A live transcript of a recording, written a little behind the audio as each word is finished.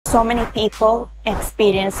So many people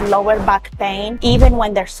experience lower back pain even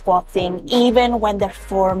when they're squatting, even when their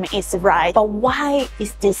form is right. But why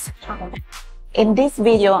is this happening? In this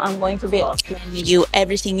video, I'm going to be explaining you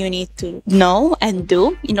everything you need to know and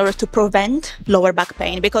do in order to prevent lower back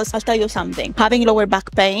pain. Because I'll tell you something, having lower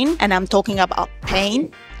back pain, and I'm talking about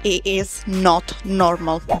pain, it is not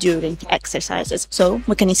normal during exercises, so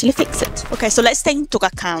we can easily fix it. Okay, so let's take into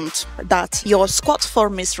account that your squat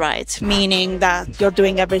form is right, meaning that you're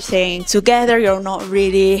doing everything together, you're not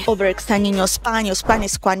really overextending your spine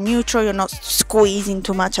is quite neutral, you're not squeezing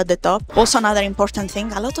too much at the top. Also, another important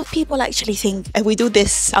thing, a lot of people actually think, and we do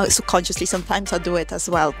this subconsciously, sometimes I do it as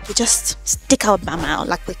well, we just stick our bum out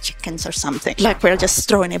like we're chickens or something, like we're just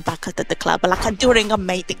throwing it back at the club, like during a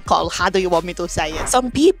mating call. How do you want me to say it? Some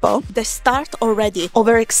people, they start already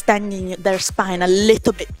overextending their spine a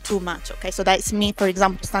little bit too much. Okay, so that's me, for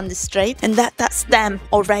example, standing straight, and that's them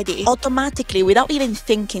already automatically without even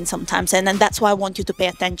thinking sometimes. And then that's why I want you to pay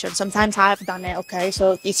attention. Sometimes I've done it, okay,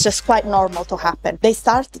 so it's just quite normal to happen. They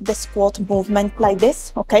start the squat movement like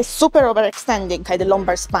this, okay, super overextending, okay, the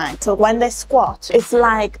lumbar spine. So when they squat, it's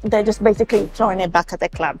like they're just basically throwing it back at the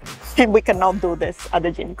club. And we cannot do this at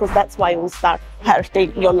the gym, because that's why it will start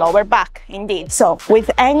hurting your lower back, indeed. So with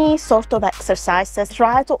any sort of exercises,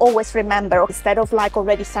 try to always remember, instead of like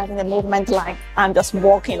already starting the movement like I'm just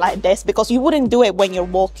walking like this, because you wouldn't do it when you're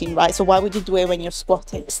walking, right? So why would you do it when you're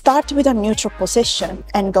squatting? Start with a neutral position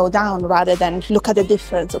and go down rather than look at the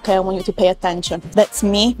difference. Okay, I want you to pay attention. That's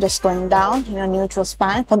me just going down in a neutral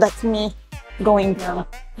spine, or that's me going down,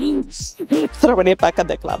 throwing it back at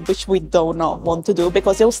the club, which we do not want to do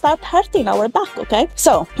because it will start hurting our back. Okay,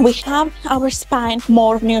 so we have our spine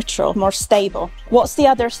more neutral, more stable. What's the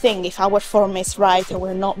other thing? If our form is right and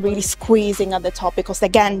we're not really squeezing at the top, because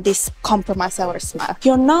again, this compromises our smile.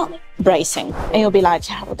 You're not bracing, and you'll be like,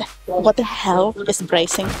 what the hell is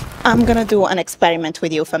bracing? I'm gonna do an experiment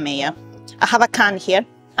with you, Famia. I have a can here,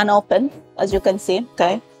 unopened, as you can see.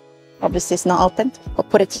 Okay, obviously it's not opened, but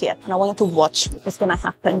put it here, and I want you to watch what's gonna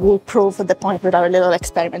happen. We'll prove the point with our little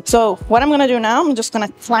experiment. So what I'm gonna do now, I'm just gonna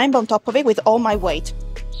climb on top of it with all my weight.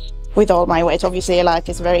 With all my weight, obviously, like,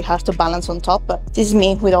 it's very hard to balance on top, but this is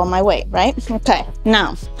me with all my weight, right? Okay,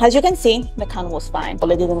 now, as you can see, the can was fine, but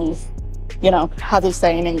it didn't, you know, how do you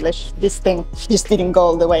say in English? This thing just didn't go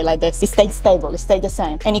all the way like this. It stayed stable, it stayed the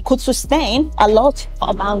same. And it could sustain a lot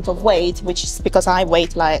amount of weight, which is because I weigh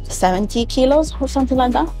like 70 kilos or something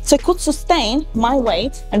like that. So it could sustain my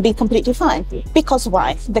weight and be completely fine. Because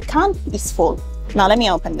why? The can is full. Now let me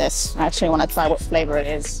open this. I actually want to try what flavor it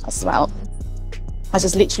is as well. I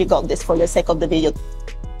just literally got this for the sake of the video.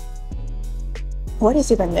 What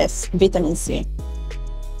is even this? Vitamin C.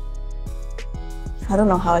 I don't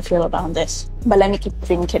know how I feel about this, but let me keep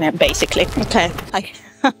drinking it, basically. Okay,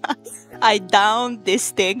 I downed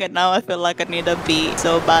this thing and now I feel like I need a bee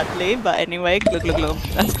so badly, but anyway, glug glug glug.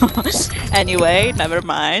 Anyway, never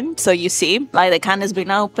mind. So you see, like, the can has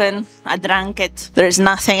been open, I drank it, there's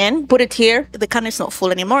nothing in. Put it here, the can is not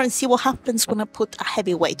full anymore, and see what happens when I put a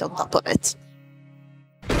heavy weight on top of it.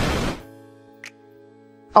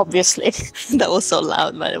 Obviously, that was so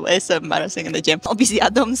loud, by the way, so embarrassing in the gym. Obviously, I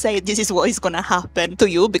don't say this is what is gonna happen to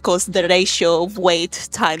you, because the ratio of weight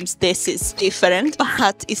times this is different,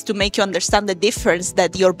 but it's to make you understand the difference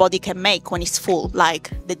that your body can make when it's full, like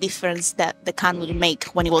the difference that the can will make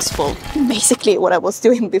when it was full. Basically, what I was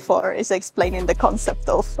doing before is explaining the concept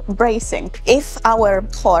of bracing. If our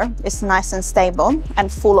core is nice and stable and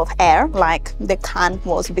full of air, like the can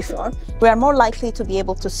was before, we are more likely to be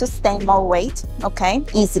able to sustain more weight, okay,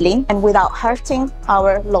 easily, and without hurting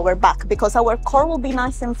our lower back, because our core will be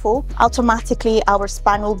nice and full. Automatically our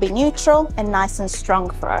spine will be neutral and nice and strong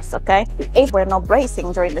for us. Okay, if we're not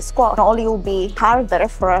bracing during the squat, not only will be harder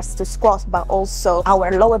for us to squat, but also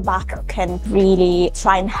our lower back can really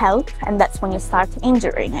try and help, and that's when you start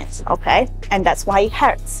injuring it. Okay, and that's why it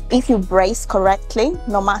hurts. If you brace correctly,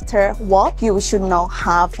 no matter what, you should not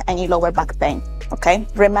have any lower back pain. Okay,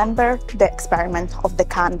 remember the experiment of the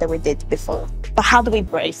can that we did before. But how do we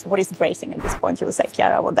brace? What is bracing at this point? You will say,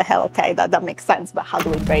 Chiara, what the hell? Okay, that makes sense, but how do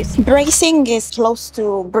we brace? Bracing is close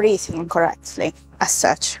to breathing correctly, as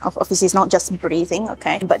such. Obviously, it's not just breathing,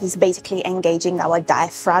 okay, but it's basically engaging our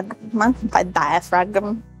diaphragm,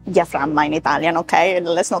 diaframma in Italian, okay?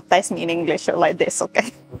 Let's not test me in English or like this,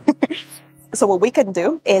 okay? So what we can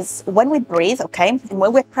do is, when we breathe, okay, and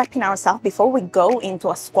when we're prepping ourselves before we go into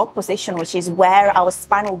a squat position, which is where our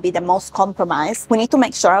spine will be the most compromised, we need to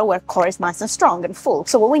make sure our core is nice and strong and full.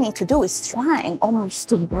 So what we need to do is trying almost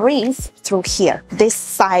to breathe through here, this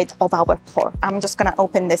side of our core. I'm just gonna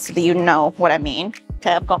open this so that you know what I mean.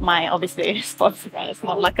 Okay, I've got my, obviously, sports bra. It's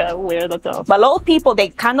not like a weird at all. But a lot of people, they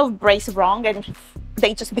kind of brace wrong and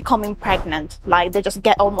they just becoming pregnant. Like they just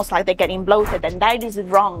get almost like they're getting bloated, and that is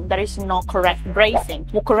wrong. There is no correct bracing.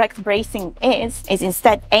 What correct bracing is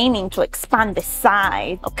instead aiming to expand the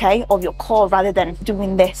side, okay, of your core rather than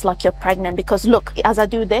doing this like you're pregnant. Because look, as I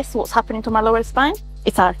do this, what's happening to my lower spine?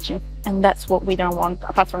 It's arching. And that's what we don't want,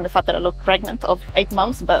 apart from the fact that I look pregnant of 8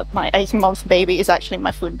 months, but my 8 months baby is actually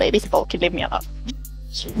my food baby. It's bulky, leave me alone.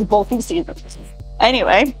 Both in season.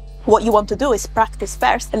 Anyway, what you want to do is practice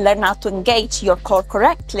first and learn how to engage your core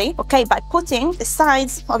correctly, okay, by putting the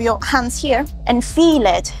sides of your hands here and feel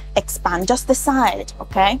it expand, just the side,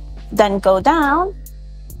 okay? Then go down,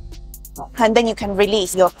 and then you can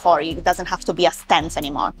release your core. It doesn't have to be as tense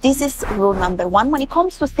anymore. This is rule number 1 when it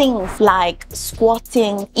comes to things like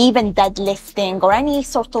squatting, even deadlifting, or any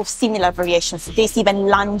sort of similar variations. There's even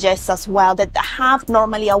lunges as well that have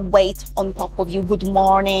normally a weight on top of you, good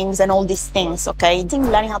mornings and all these things, okay? I think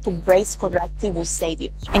learning how to brace correctly will save you.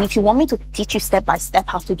 And if you want me to teach you step by step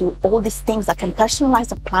how to do all these things, I can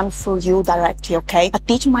personalize a plan for you directly, okay? I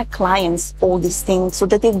teach my clients all these things so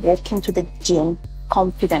that they walk into the gym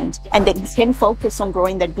confident and they can focus on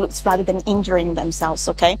growing their glutes rather than injuring themselves,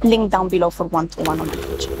 okay? Link down below for one-to-one on the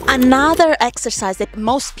page. Another exercise that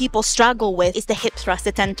most people struggle with is the hip thrust.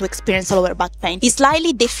 They tend to experience lower back pain. It's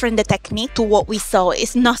slightly different, the technique, to what we saw.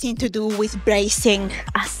 It's nothing to do with bracing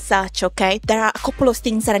as such, okay? There are a couple of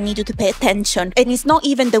things that I need you to pay attention, and it's not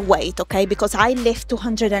even the weight, okay? Because I lift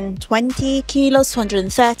 220 kilos,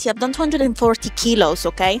 230, I've done 240 kilos,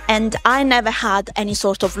 okay? And I never had any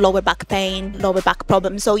sort of lower back pain, lower back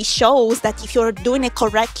problem. So it shows that if you're doing it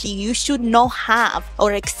correctly, you should not have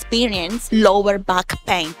or experience lower back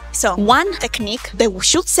pain. So one technique that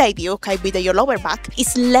should save you, okay, with your lower back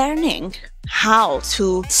is learning how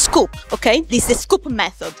to scoop, okay? This is the scoop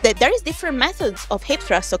method. There is different methods of hip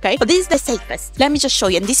thrust, okay? But this is the safest. Let me just show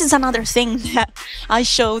you. And this is another thing that I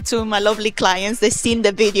show to my lovely clients. They've seen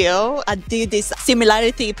the video. I did this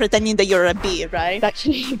similarity pretending that you're a bee, right? It's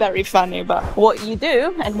actually very funny. But what you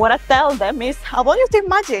do and what I tell them is, I want you to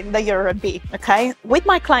imagine that you're a bee, okay? With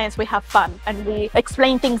my clients, we have fun and we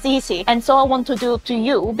explain things easy. And so I want to do to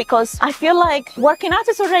you, because I feel like working out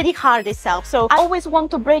is already hard itself. So I always want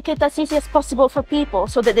to break it as easy as possible for people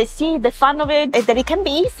so that they see the fun of it, that it can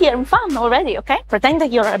be easier and fun already, okay? Pretend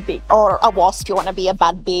that you're a bee or a wasp. You want to be a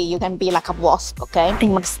bad bee, you can be like a wasp, okay? You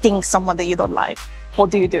want to sting someone that you don't like.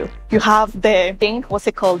 What do? You have the thing, what's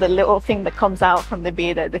it called? The little thing that comes out from the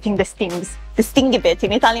bee, the thing that stings. The stingy bit.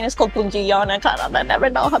 In Italian it's called pungiglione. I never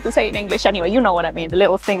know how to say it in English. Anyway, you know what I mean. The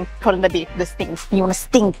little thing called the bee, the stings. You want to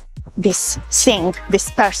sting this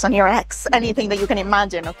person, your ex, anything that you can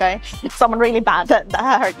imagine, okay? Someone really bad that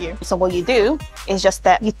hurt you. So what you do is just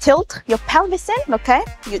that you tilt your pelvis in, okay?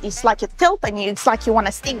 It's like you tilt and it's like you want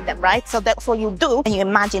to sting them, right? So that's what you do and you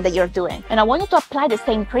imagine that you're doing. And I want you to apply the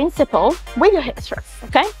same principle with your hip thrust,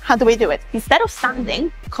 okay? How do we do it? Instead of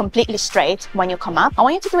standing completely straight when you come up, I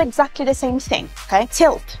want you to do exactly the same thing, okay?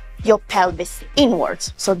 Tilt your pelvis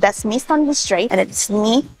inwards. So that's me standing straight and it's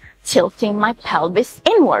me tilting my pelvis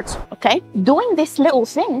inwards, okay? Doing this little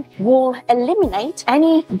thing will eliminate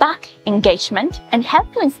any back engagement and help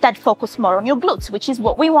you instead focus more on your glutes, which is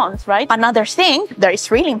what we want, right? Another thing that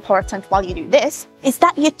is really important while you do this is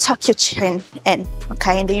that you tuck your chin in,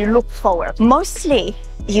 okay? And then you look forward. Mostly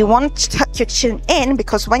you want to tuck your chin in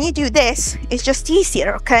because when you do this, it's just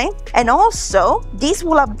easier, okay? And also, this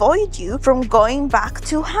will avoid you from going back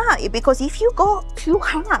too high, because if you go too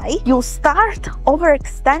high, you'll start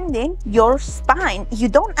overextending your spine. You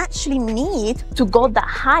don't actually need to go that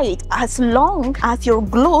height. As long as your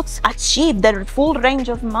glutes achieve their full range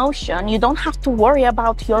of motion, you don't have to worry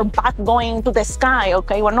about your back going to the sky,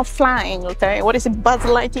 okay? We're not flying, okay? What is it, Buzz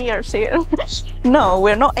Lightyear here? No,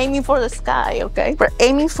 we're not aiming for the sky, okay? We're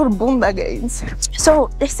aiming for bunda gains. So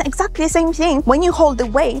it's exactly the same thing. When you hold the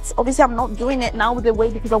weights, obviously I'm not doing it now with the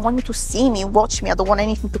weight because I want you to see me, watch me. I don't want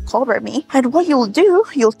anything to cover me. And what you'll do,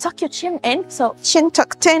 you'll tuck your chin in. So chin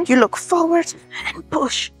tucked in, you look forward and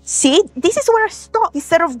push. See, this is where I stop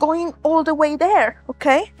instead of going all the way there,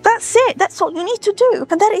 okay? That's it. That's all you need to do.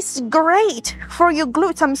 And that is great for your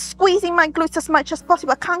glutes. I'm squeezing my glutes as much as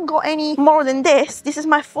possible. I can't go any more than this. This is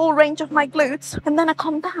my full range of my glutes. And then I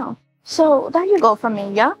come down. So there you go from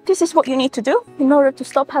me, yeah? This is what you need to do in order to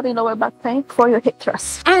stop having lower back pain for your hip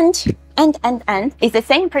thrust. And it's the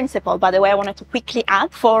same principle, by the way, I wanted to quickly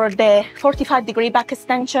add for the 45-degree back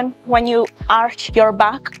extension. When you arch your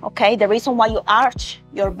back, okay, the reason why you arch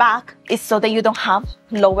your back is so that you don't have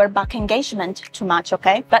lower back engagement too much,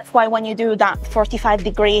 okay? That's why when you do that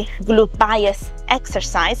 45-degree glute bias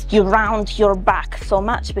exercise, you round your back so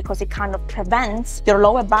much because it kind of prevents your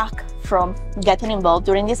lower back from getting involved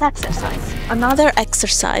during this exercise. Another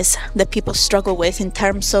exercise that people struggle with in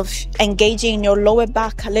terms of engaging your lower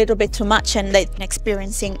back a little bit too much and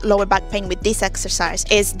experiencing lower back pain with this exercise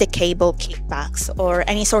is the cable kickbacks or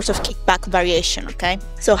any sort of kickback variation, okay?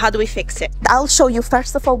 So how do we fix it? I'll show you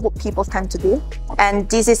first of all what people tend to do, and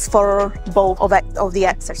this is for both of the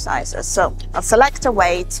exercises. So I'll select a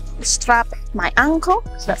weight, strap my ankle,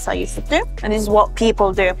 so that's how you should do, and this is what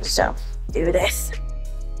people do. So do this,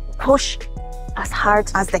 push as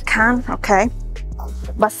hard as they can, okay?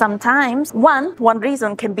 But sometimes one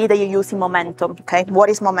reason can be that you're using momentum, okay? What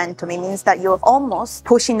is momentum? It means that you're almost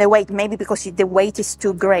pushing the weight, maybe because the weight is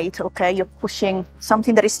too great, okay? You're pushing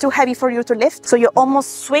something that is too heavy for you to lift, so you're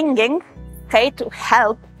almost swinging, okay, to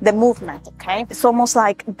help the movement, okay? It's almost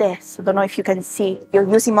like this. I don't know if you can see. You're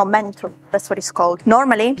using momentum. That's what it's called.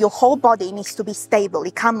 Normally, your whole body needs to be stable.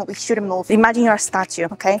 It can't move, it shouldn't move. Imagine you're a statue,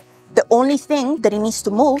 okay? The only thing that it needs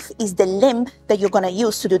to move is the limb that you're gonna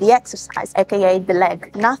use to do the exercise, aka the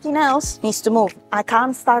leg. Nothing else needs to move. I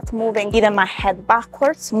can't start moving either my head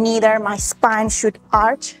backwards, neither my spine should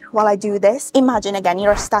arch while I do this. Imagine again,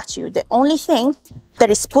 you're a statue. The only thing that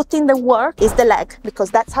is putting the work is the leg, because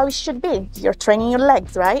that's how it should be. You're training your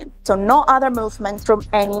legs, right? So no other movement from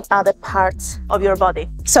any other parts of your body.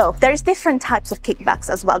 So there is different types of kickbacks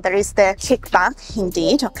as well. There is the kickback,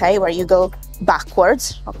 indeed, okay, where you go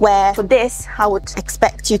backwards, where for this, I would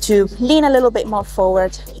expect you to lean a little bit more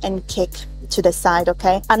forward and kick to the side,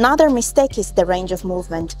 okay? Another mistake is the range of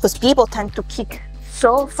movement, because people tend to kick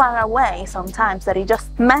so far away sometimes that it just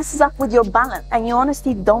messes up with your balance, and you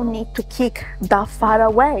honestly don't need to kick that far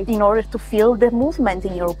away in order to feel the movement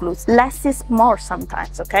in your glutes. Less is more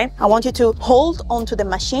sometimes, okay? I want you to hold onto the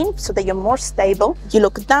machine so that you're more stable. You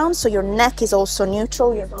look down so your neck is also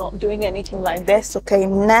neutral. You're not doing anything like this, okay?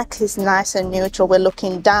 Neck is nice and neutral. We're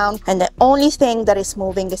looking down, and the only thing that is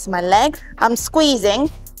moving is my leg. I'm squeezing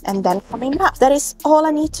and then coming back. That is all I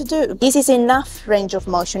need to do. This is enough range of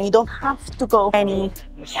motion. You don't have to go any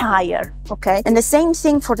higher, okay? And the same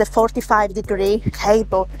thing for the 45-degree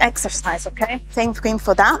cable exercise, okay? Same thing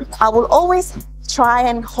for that. I will always try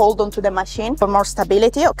and hold onto the machine for more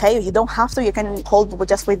stability, okay? You don't have to, you can hold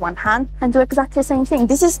just with one hand and do exactly the same thing.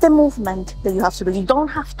 This is the movement that you have to do. You don't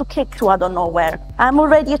have to kick to I don't know where. I'm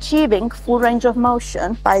already achieving full range of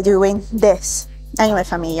motion by doing this. Anyway,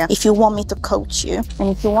 familia, if you want me to coach you and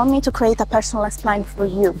if you want me to create a personalized plan for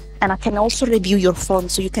you, and I can also review your form,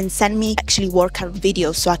 so you can send me actually workout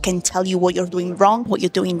videos so I can tell you what you're doing wrong, what you're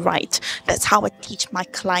doing right. That's how I teach my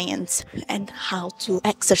clients and how to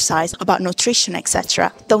exercise, about nutrition,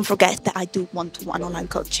 etc. Don't forget that I do one-to-one online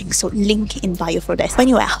coaching, so link in bio for this. But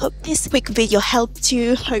anyway, I hope this quick video helped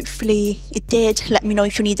you. Hopefully it did. Let me know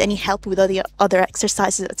if you need any help with other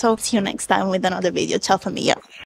exercises at all. See you next time with another video. Ciao, familia.